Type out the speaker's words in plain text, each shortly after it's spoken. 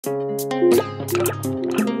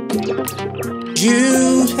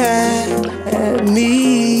You had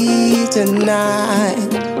me tonight.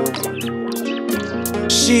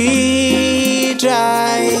 She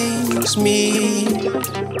drives me.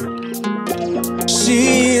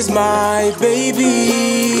 She's my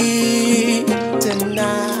baby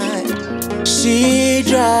tonight. She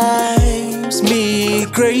drives me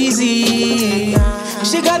crazy.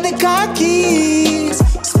 She got the car keys,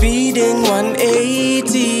 speeding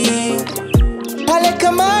 180. I like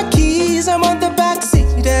my keys, I'm on the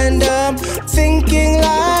backseat and I'm thinking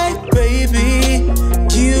like, baby,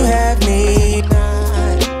 you have me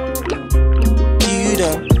tonight. You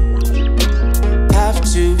don't have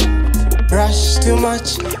to rush too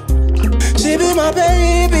much. She be my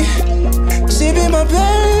baby, she be my baby.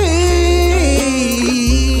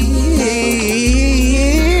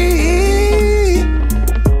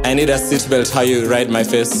 I need a seatbelt, how you ride my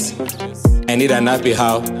face. I need a nappy,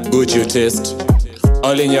 how good you taste.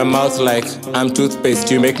 All in your mouth like I'm toothpaste.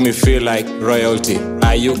 You make me feel like royalty.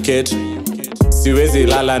 Are you kid? Siwezi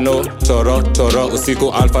lala no toro toro.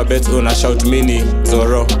 Usiku alphabet una shout mini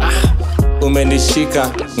zoro.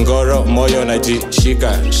 Umenishika ngoro moyo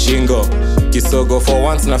najishika shingo kisogo. For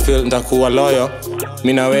once na feel ndakuwa loyo.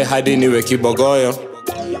 Mina we hadi niwe kibogoyo.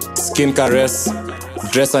 Skin caress,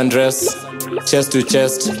 dress and dress, chest to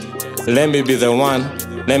chest. Let me be the one,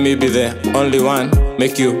 let me be the only one.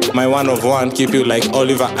 Make you my one of one, keep you like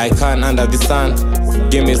Oliver I can under the sun.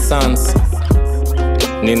 Give me sons,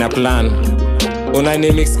 nina plan.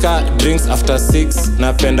 Unani mix car drinks after 6.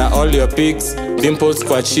 Napenda all your pics, dimples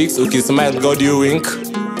kwa cheeks. Ukismile God you wink.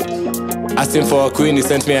 Asking for a queen, he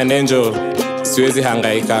sent me an angel. Siwezi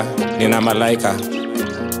hangaika, nina malaika.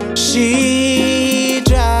 She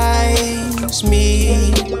drives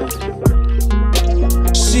me.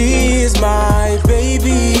 She's my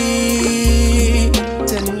baby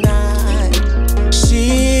tonight.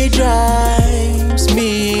 She drives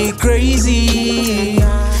me crazy.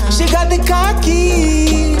 She got the car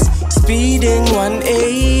keys, speeding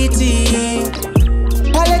 180.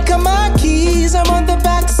 I like my keys, I'm on the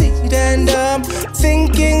backseat and I'm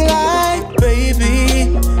thinking like, baby,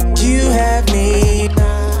 you have me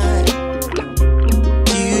tonight.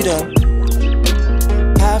 You don't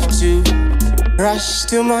have to rush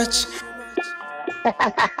too much.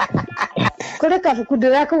 Kureka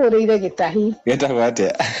kudiraka wore gitahi. Geta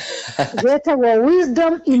wate. Geta wa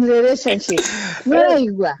wisdom in relationship.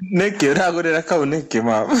 Nigwa. Neki uragoderaka uneki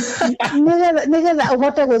mama. Nigga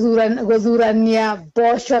uhote gozurania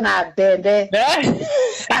bosho na bende.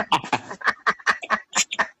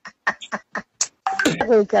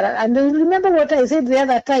 And remember what I said the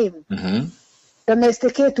other time?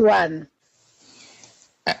 Domesticate one.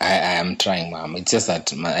 I am trying, mom. It's just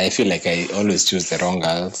that I feel like I always choose the wrong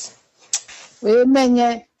girls. We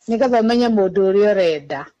menye modurio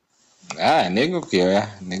reda. Nego kioya,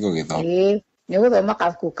 nego gito. Nego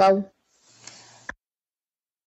makakukau.